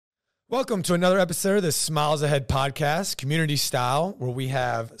Welcome to another episode of the Smiles Ahead podcast, community style, where we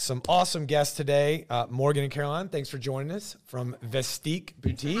have some awesome guests today. Morgan and Caroline, thanks for joining us from Vestique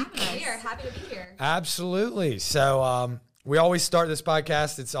Boutique. We are happy to be here. Absolutely. So we always start this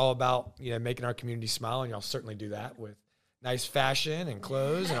podcast. It's all about making our community smile, and y'all certainly do that with nice fashion and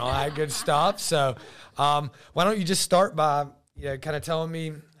clothes and all that good stuff. So why don't you just start by kind of telling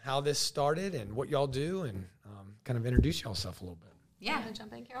me how this started and what y'all do, and kind of introduce yourself a little bit. Yeah, want to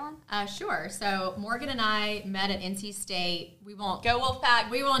jump in, Caroline? Sure. So Morgan and I met at NC State. We won't go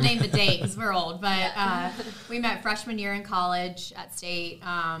Wolfpack. We won't name the date because we're old, but we met freshman year in college at State.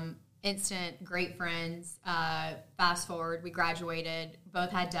 Instant great friends. Fast forward, we graduated.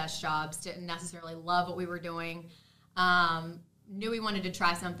 Both had desk jobs. Didn't necessarily love what we were doing. Knew we wanted to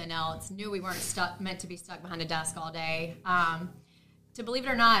try something else. Knew we weren't meant to be stuck behind a desk all day. To believe it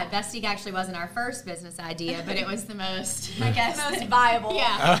or not, Vestique actually wasn't our first business idea, but it was the most, I guess, most viable.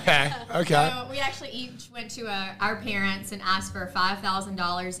 Yeah. Okay. So we actually each went to our parents and asked for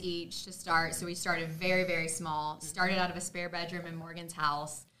 $5,000 each to start. So we started very, very small. Started out of a spare bedroom in Morgan's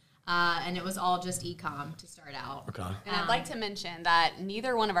house. And it was all just e-com to start out. Okay. And I'd like to mention that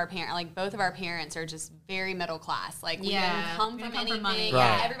neither one of our parents, like both of our parents, are just very middle class. Like we didn't come from anything. Money. Right.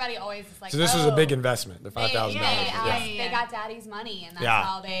 Yeah, everybody always is like, So this was a big investment, the $5,000. They got daddy's money, and that's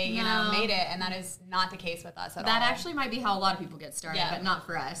how they made it. And that is not the case with us at all. That actually might be how a lot of people get started, but not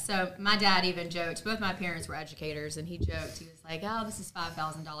for us. So my dad even joked. Both my parents were educators, and he joked. He was like, "Oh, this is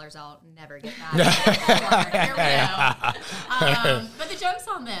 $5,000. I'll never get that." Here we go. But the joke's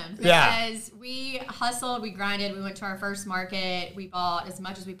on them. Because we hustled, we grinded, we went to our first market, we bought as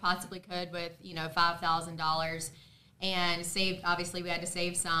much as we possibly could with, $5,000 and saved, obviously we had to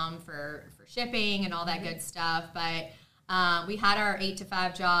save some for shipping and all that good stuff, but we had our 8 to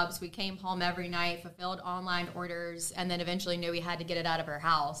 5 jobs. We came home every night, fulfilled online orders, and then eventually knew we had to get it out of our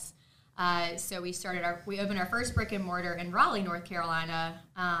house. So we opened our first brick and mortar in Raleigh, North Carolina,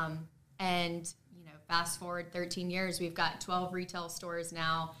 and fast forward 13 years, we've got 12 retail stores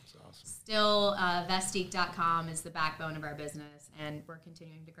now. That's awesome. Still, Vestique.com is the backbone of our business, and we're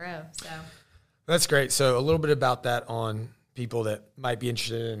continuing to grow. So that's great. So a little bit about that on people that might be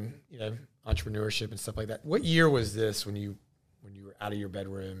interested in entrepreneurship and stuff like that. What year was this when you were out of your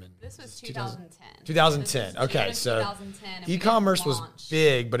bedroom? And this was 2010. 2010. Okay, so 2010, e-commerce was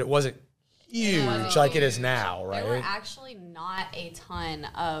big, but it wasn't huge like it is now, right? There were actually not a ton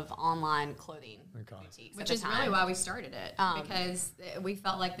of online clothing boutiques, which is really why we started it, because we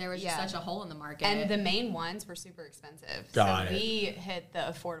felt like there was just such a hole in the market. And the main ones were super expensive. We hit the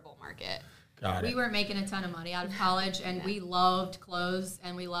affordable market. We weren't making a ton of money out of college, and we loved clothes,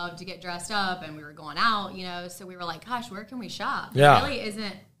 and we loved to get dressed up, and we were going out, so we were like, gosh, where can we shop? Yeah. There really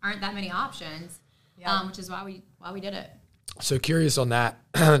aren't that many options, which is why we did it. So curious on that,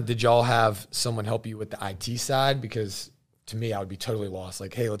 did y'all have someone help you with the IT side? Because to me, I would be totally lost.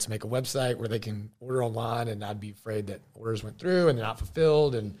 Like, hey, let's make a website where they can order online, and I'd be afraid that orders went through and they're not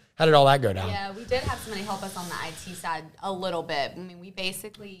fulfilled. And how did all that go down? Yeah, we did have somebody help us on the IT side a little bit. I mean, we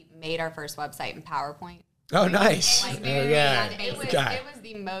basically made our first website in PowerPoint. Oh, nice. It was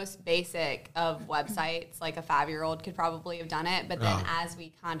the most basic of websites. Like a 5-year-old could probably have done it. But then as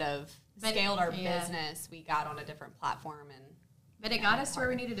we kind of scaled our business, we got on a different platform, but it got us to where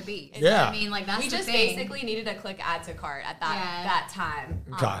we needed to be. Yeah. I mean, that's we the just thing. basically needed to click add to cart at that time.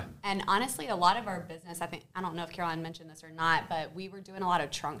 Okay. And honestly, a lot of our business, I don't know if Caroline mentioned this or not, but we were doing a lot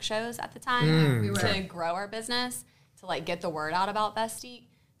of trunk shows at the time to grow our business, to get the word out about Vestique.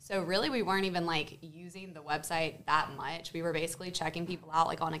 So really, we weren't even using the website that much. We were basically checking people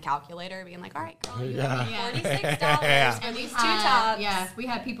out on a calculator, being like, "All right, girl, you $46 for these 2 tops." Yeah, we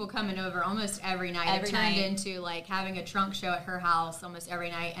had people coming over almost every night. It turned into having a trunk show at her house almost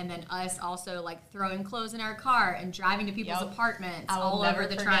every night, and then us also throwing clothes in our car and driving to people's apartments all over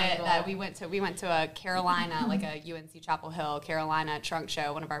the triangle. That we went to a Carolina, a UNC Chapel Hill, Carolina trunk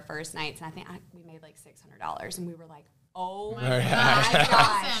show, one of our first nights, and I think we made $600, and we were like, oh my gosh.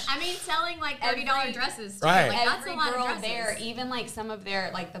 Awesome. I mean, selling $30 dresses too. Right. That's every a lot of girl dresses. there, even some of their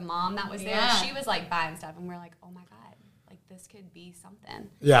the mom that was there, she was buying stuff, and we're like, oh my god, this could be something.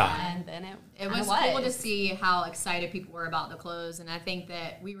 Yeah. And then it was cool to see how excited people were about the clothes, and I think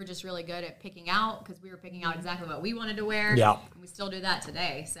that we were just really good at picking out, because we were picking out exactly what we wanted to wear. Yeah. And we still do that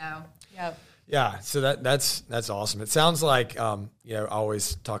today. So. Yep. Yeah. So that's awesome. It sounds like I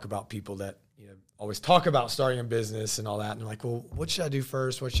always talk about people that always talk about starting a business and all that, and they're like, well, what should I do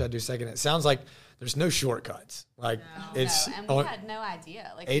first? What should I do second? It sounds like there's no shortcuts. And we had no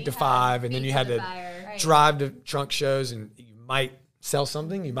idea. 8 to 5, and then you had to drive to trunk shows, and you might sell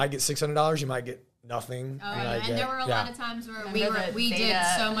something. You might get $600. You might get nothing. Oh, yeah. And there were a lot of times where we did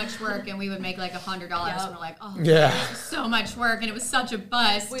so much work and we would make like $100 and we're like, oh, this is so much work, and it was such a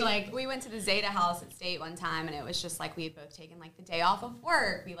bust. We went to the Zeta house at State one time, and it was just like we had both taken like the day off of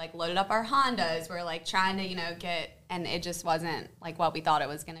work. We like loaded up our Hondas. We're like trying to get, and it just wasn't like what we thought it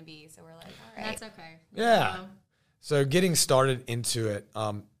was going to be. So we're like, all right, that's okay. Yeah. So getting started into it,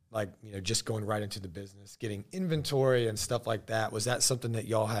 just going right into the business, getting inventory and stuff like that. Was that something that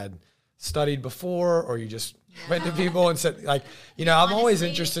y'all had studied before, or you just went to people and said, like, I'm always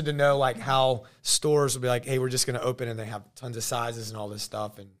interested to know like how stores will be like, hey, we're just going to open, and they have tons of sizes and all this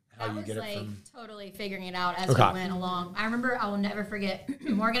stuff, and how you get it from totally figuring it out as we went along. I remember, I will never forget,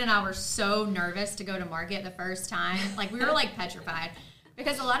 Morgan and I were so nervous to go to market the first time. Like, we were like petrified,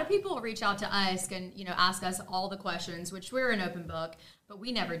 because a lot of people will reach out to us and ask us all the questions, which we're an open book, but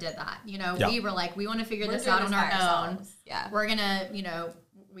we never did that. We were like, we want to figure this out on our own. Yeah, we're gonna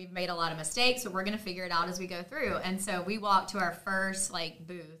we've made a lot of mistakes, but we're going to figure it out as we go through. And so we walked to our first like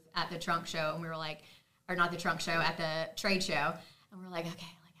booth at the trunk show, and we were like, or not the trunk show, at the trade show. And we were like, okay,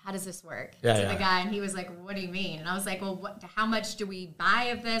 like, how does this work? The guy, and he was like, what do you mean? And I was like, well, how much do we buy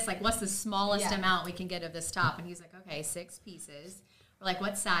of this? Like, what's the smallest amount we can get of this top? And he's like, okay, 6 pieces. We're like,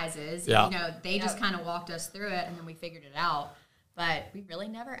 what sizes? Yeah. They just kind of walked us through it, and then we figured it out. But we really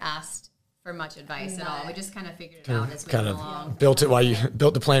never asked for much advice at all. We just kind of figured it out as we went along. Built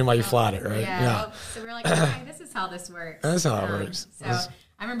the plan while you flyed it, right? Yeah. So we were like, okay, this is how this works. That's how it works. So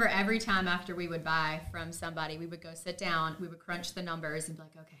I remember every time after we would buy from somebody, we would go sit down, we would crunch the numbers and be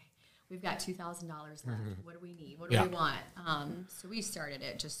like, okay, we've got $2,000 left. What do we need? What do we want? So we started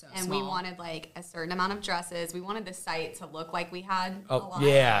it just and small. We wanted like a certain amount of dresses. We wanted the site to look like we had a lot.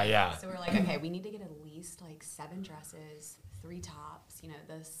 Yeah. So we're like, okay, we need to get at least like 7 dresses, 3 tops,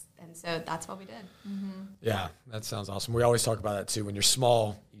 this. And so that's what we did. Mm-hmm. Yeah, that sounds awesome. We always talk about that too. When you're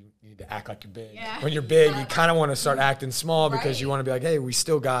small, you need to act like you're big. Yeah. When you're big, you kind of want to start acting small because you want to be like, hey, we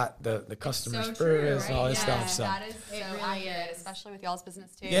still got the customer service and all this stuff. So that is so accurate, especially with y'all's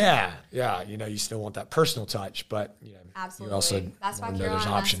business too. Yeah. You still want that personal touch, but absolutely. You also that's why Caroline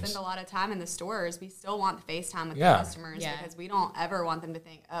and I spend a lot of time in the stores. We still want the FaceTime with the customers because we don't ever want them to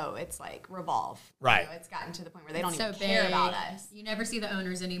think, oh, it's like Revolve. Right. It's gotten to the point where they don't even care about us. You never see the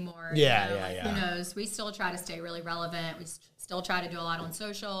owners anymore. Yeah. Who knows? We still try to stay really relevant. We still try to do a lot on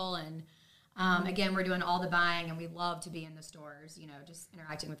social, and again, we're doing all the buying, and we love to be in the stores. Just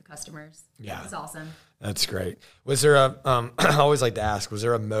interacting with the customers. Yeah, it's awesome. That's great. Was there a? I always like to ask, was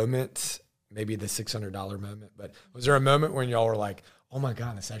there a moment, maybe the $600 moment, but was there a moment when y'all were like, oh my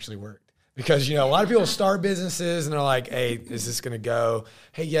God, this actually worked? Because a lot of people start businesses and they're like, hey, is this going to go?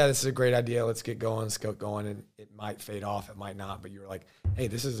 Hey, yeah, this is a great idea. Let's get going. Let's go going, and it might fade off. It might not. But you were like, hey,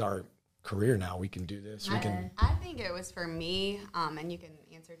 this is our career now. We can do this. I think it was for me, and you can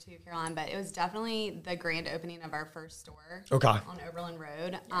answer too, Caroline, but it was definitely the grand opening of our first store on Oberlin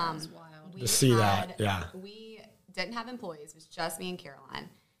Road. It was wild. To see that, yeah. We didn't have employees. It was just me and Caroline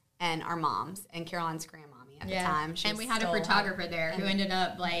and our moms and Caroline's grandmommy at the time. And we had a photographer there who ended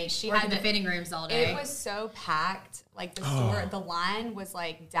up she working the fitting rooms all day. It was so packed. Like the store, the line was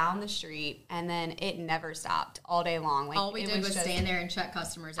like down the street, and then it never stopped all day long. Like all we did was stand there and check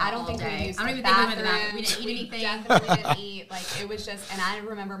customers out all day. We used I don't even think we went to the bathroom. We didn't eat anything. Definitely didn't eat. Like it was just, and I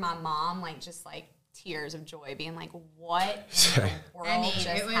remember my mom just tears of joy, being like, "What in the world just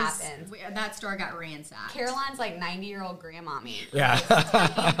happened?" That store got ransacked. Caroline's 90-year-old grandmommy. Yeah,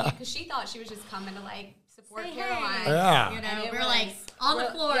 because she thought she was just coming to support Caroline. Yeah, we were on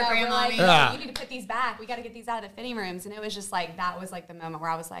the floor, grandmommy. You need to put these back. We got to get these out of the fitting rooms. And it was just that was the moment where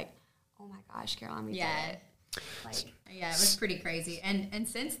I was like, "Oh my gosh, Caroline, we did it." Yeah, it was pretty crazy. And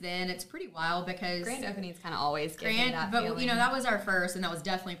since then, it's pretty wild because grand openings kind of always give me that feeling. That was our first, and that was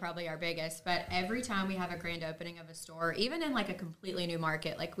definitely probably our biggest. But every time we have a grand opening of a store, even in a completely new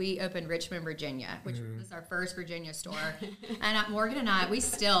market, we opened Richmond, Virginia, which was our first Virginia store. And Morgan and I,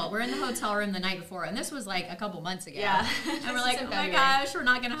 we're in the hotel room the night before, and this was a couple months ago. Yeah. And we're like, oh my gosh, we're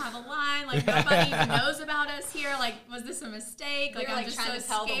not going to have a line. Nobody even knows about us here. Was this a mistake? We were I'm just trying to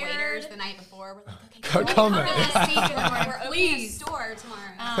tell the waiters the night before. We're okay, come in. We're opening a store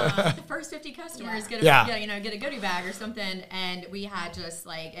tomorrow. The first 50 customers get a goodie bag or something, and we had just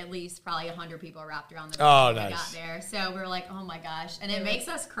at least probably 100 people wrapped around the booth when we got there. So we were like, oh my gosh, and it makes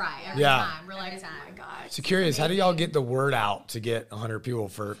us cry every time. We're like, oh my gosh. So curious, how do y'all get the word out to get 100 people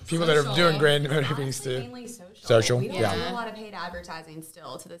for people that are doing grand openings too? Mainly social. We don't do a lot of paid advertising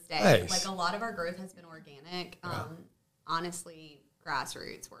still to this day. Nice. A lot of our growth has been organic. Honestly.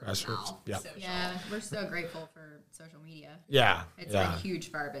 Grassroots word of mouth. Yeah. Yeah, we're so grateful for social media. Yeah. It's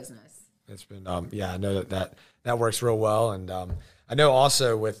huge for our business. It's been, I know that works real well. And I know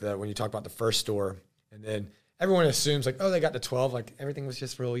also with when you talk about the first store, and then everyone assumes like, oh, they got to 12, like everything was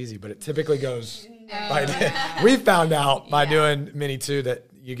just real easy, but it typically goes like we found out by doing Mini 2 that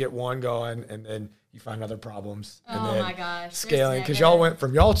you get one going and then you find other problems. And then my gosh. scaling, because y'all went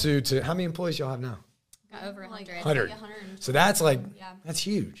from y'all 2 to how many employees y'all have now? Got over 100. 100. So that's like, that's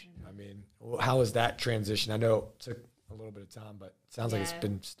huge. I mean, how was that transition? I know it took a little bit of time, but it sounds like it's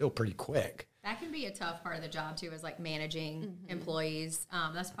been still pretty quick. That can be a tough part of the job too, is like managing employees.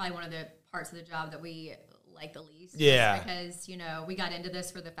 That's probably one of the parts of the job that we like the least. Yeah. Because, we got into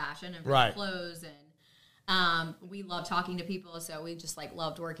this for the fashion and for the clothes, and we love talking to people. So we just like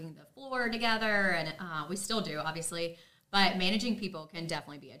loved working the floor together, and we still do, obviously. But managing people can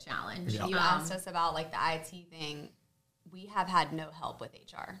definitely be a challenge. You asked us about like the IT thing. We have had no help with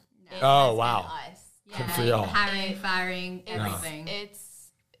HR. No. Oh, wow. Us. Good for y'all. Hiring, firing, everything.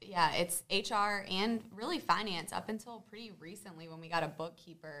 It's HR and really finance up until pretty recently when we got a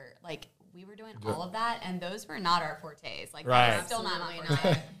bookkeeper. Like, we were doing all of that, and those were not our fortes. Like, that's still not my forte.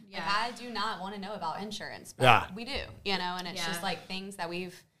 Like, I do not want to know about insurance, but we do, and it's just like things that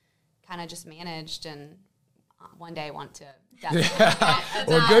we've kind of just managed and one day want to definitely.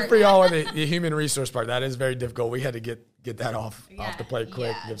 Well, good for y'all with the human resource part. That is very difficult. We had to get that off the plate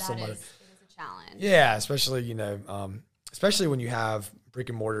quick. Give somebody. It is a challenge. Yeah, especially especially when you have brick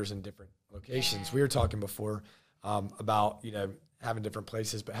and mortars in different locations. Yeah. We were talking before about having different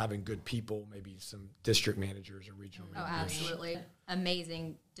places, but having good people, maybe some district managers or regional managers. Oh, absolutely.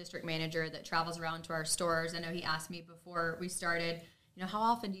 Amazing district manager that travels around to our stores. I know he asked me before we started, how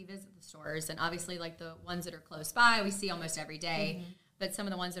often do you visit the stores? And obviously, like the ones that are close by, we see almost every day. But some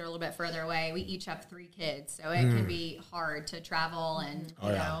of the ones that are a little bit further away, we each have 3 kids. So it can be hard to travel and,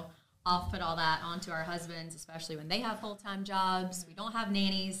 I'll put all that onto our husbands, especially when they have full-time jobs. We don't have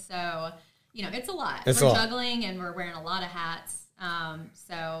nannies. So, it's a lot. We're juggling and we're wearing a lot of hats.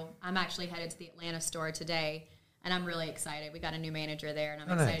 So I'm actually headed to the Atlanta store today, and I'm really excited. We got a new manager there, and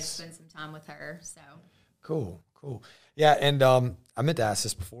I'm excited to spend some time with her. So Cool. Yeah, and I meant to ask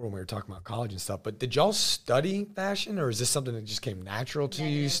this before when we were talking about college and stuff, but did y'all study fashion, or is this something that just came natural to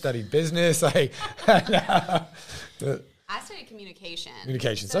you? Study business? Like, I studied communication.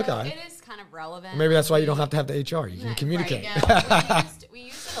 Communications, so okay. It is kind of relevant. Maybe that's why you don't have to have the HR. You can communicate. Right, yeah. we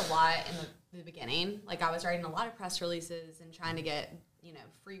used it a lot in the beginning. Like, I was writing a lot of press releases and trying to get,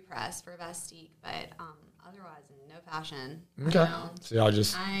 free press for Vestique, but otherwise, no fashion. Okay. So y'all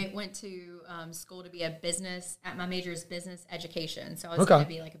I went to school to be my major is business education. So I was going to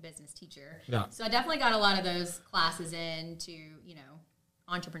be like a business teacher. Yeah. So I definitely got a lot of those classes into,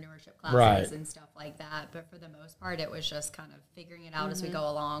 entrepreneurship classes and stuff like that. But for the most part, it was just kind of figuring it out as we go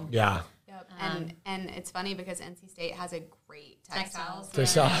along. Yeah. Yep. And it's funny because NC State has a great textiles.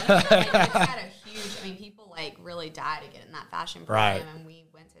 It's had a huge, people like really died to get in that fashion program, and we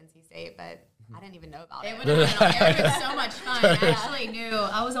went to NC State, but I didn't even know about it. It would have been so much fun. I actually knew,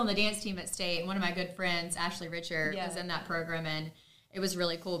 I was on the dance team at State, and one of my good friends, Ashley Richard, was in that program, and it was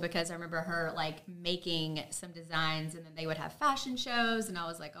really cool because I remember her like making some designs, and then they would have fashion shows, and I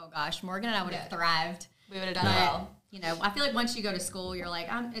was like, oh gosh, Morgan and I would have thrived. We would have done well. I feel like once you go to school, you're like,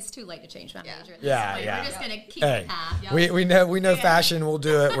 it's too late to change my major. Yeah. We're just gonna keep the path. We know fashion. We'll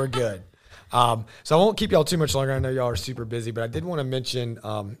do it. We're good. So I won't keep y'all too much longer. I know y'all are super busy, but I did want to mention,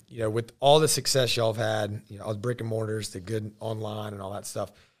 with all the success y'all have had, all the brick and mortars, the good online and all that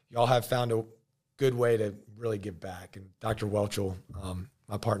stuff, y'all have found a good way to really give back. And Dr. Welchel,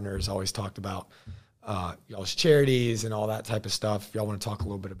 my partner, has always talked about y'all's charities and all that type of stuff. Y'all want to talk a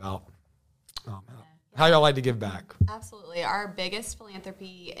little bit about how y'all like to give back? Absolutely. Our biggest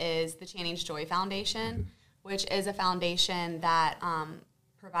philanthropy is the Channing's Joy Foundation, which is a foundation that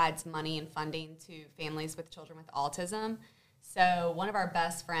provides money and funding to families with children with autism. So one of our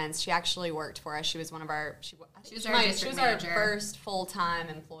best friends, she actually worked for us. She was one of our, she was our first full-time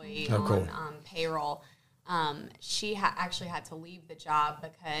employee on payroll. She actually had to leave the job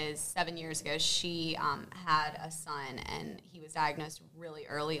because 7 years ago she had a son, and he was diagnosed really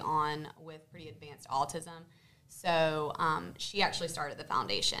early on with pretty advanced autism. So she actually started the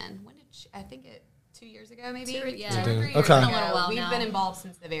foundation. When did she, I think 2 years ago, maybe? 2 or 3 years ago. We've been involved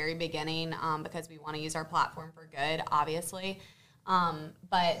since the very beginning because we want to use our platform for good, obviously.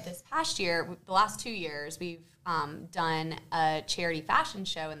 But this past year, the last 2 years, we've done a charity fashion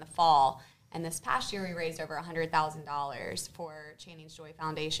show in the fall. And this past year, we raised over $100,000 for Channing's Joy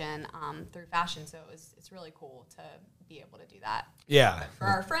Foundation through fashion. So it's really cool to be able to do that. Yeah. For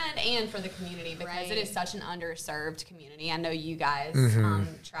our friend and for the community, because it is such an underserved community. I know you guys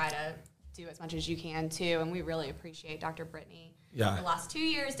try to do as much as you can too. And we really appreciate Dr. Brittany. Yeah. The last 2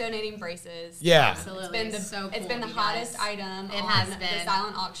 years donating braces. Yeah. Absolutely. It's been the hottest item on the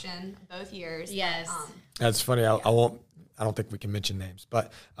silent auction both years. Yes. That's funny. I don't think we can mention names,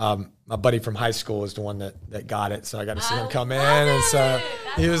 but my buddy from high school is the one that got it. So I got to see him come in. And so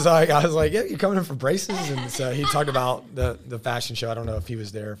he was like, I was like, yeah, you're coming in for braces. And so he talked about the fashion show. I don't know if he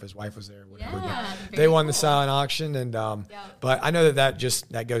was there, if his wife was there, whatever. Yeah, but they won the silent auction. And, but I know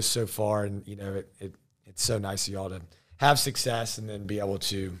that goes so far. And, you know, it's so nice of y'all to have success and then be able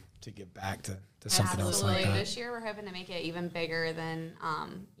to give back to something else like that. This year we're hoping to make it even bigger than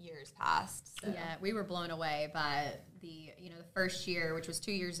years past. So. Yeah, we were blown away by the first year, which was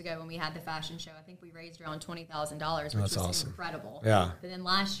 2 years ago when we had the fashion show. I think we raised around $20,000, which was awesome. Incredible. Yeah. But then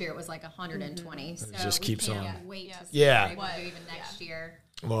last year it was like 120. So it just keeps on. Wait to see what we'll do even next year.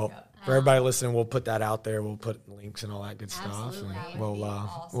 Well, for everybody listening, we'll put that out there. We'll put links and all that good Absolutely. stuff. And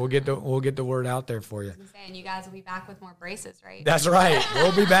we'll get the word out there for you. And you guys will be back with more braces, right? That's right.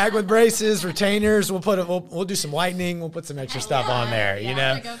 We'll be back with braces, retainers. We'll do some whitening. We'll put some extra stuff on there. You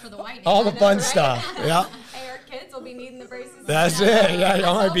know, go for the whitening. all the fun stuff. Yeah. Hey, our kids will be needing the braces. That's it. Yeah,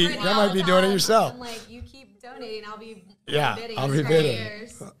 y'all might be doing it yourself. I'm like, you keep donating, I'll be bidding. I'll be bidding.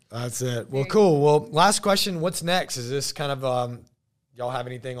 That's it. Well, cool. Well, last question. What's next? Is this kind of y'all have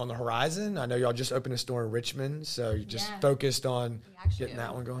anything on the horizon? I know y'all just opened a store in Richmond, so you're just focused on getting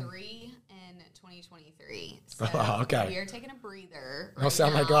that one going. 3 in 2023. So okay. We are taking a breather. Don't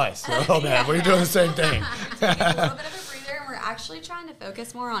sound like us. Oh man, we're doing the same thing. Taking a little bit of a breather, and we're actually trying to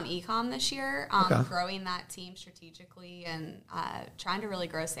focus more on e-com this year, growing that team strategically and trying to really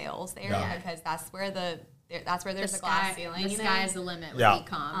grow sales there because that's where there's a glass ceiling. The sky is the limit with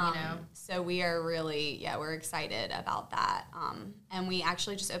e-com, So we are really, we're excited about that. And we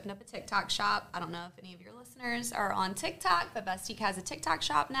actually just opened up a TikTok shop. I don't know if any of your listeners are on TikTok, but Vestique has a TikTok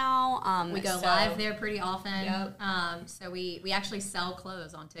shop now. We go live there pretty often. Yep. So we actually sell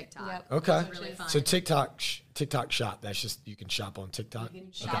clothes on TikTok. Yep. Okay. It's really fun. So TikTok shop. That's just, you can shop on TikTok. You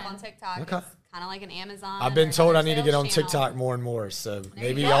can shop on TikTok. Okay. It's kind of like an Amazon. I've been told I need to get on TikTok more and more. So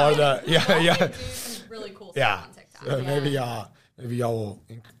maybe y'all are the do some really cool stuff on TikTok. So maybe y'all will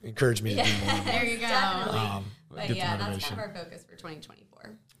encourage me to do more. There you go. But that's kind of our focus for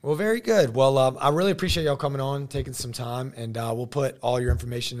 2024. Well, very good. Well, I really appreciate y'all coming on, taking some time, and we'll put all your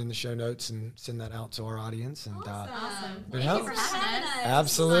information in the show notes and send that out to our audience. And Awesome. Thank you for having us.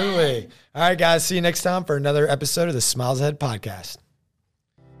 Absolutely. All right, guys. See you next time for another episode of the Smiles Ahead podcast.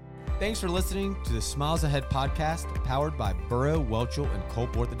 Thanks for listening to the Smiles Ahead podcast, powered by Burrow, Welchel, and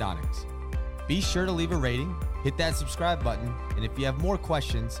Culp Orthodontics. Be sure to leave a rating, hit that subscribe button, and if you have more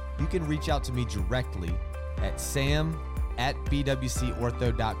questions, you can reach out to me directly at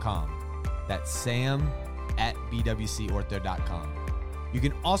sam@bwcortho.com. That's sam@bwcortho.com. You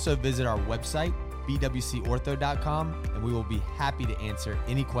can also visit our website, bwcortho.com, and we will be happy to answer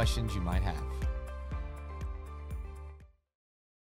any questions you might have.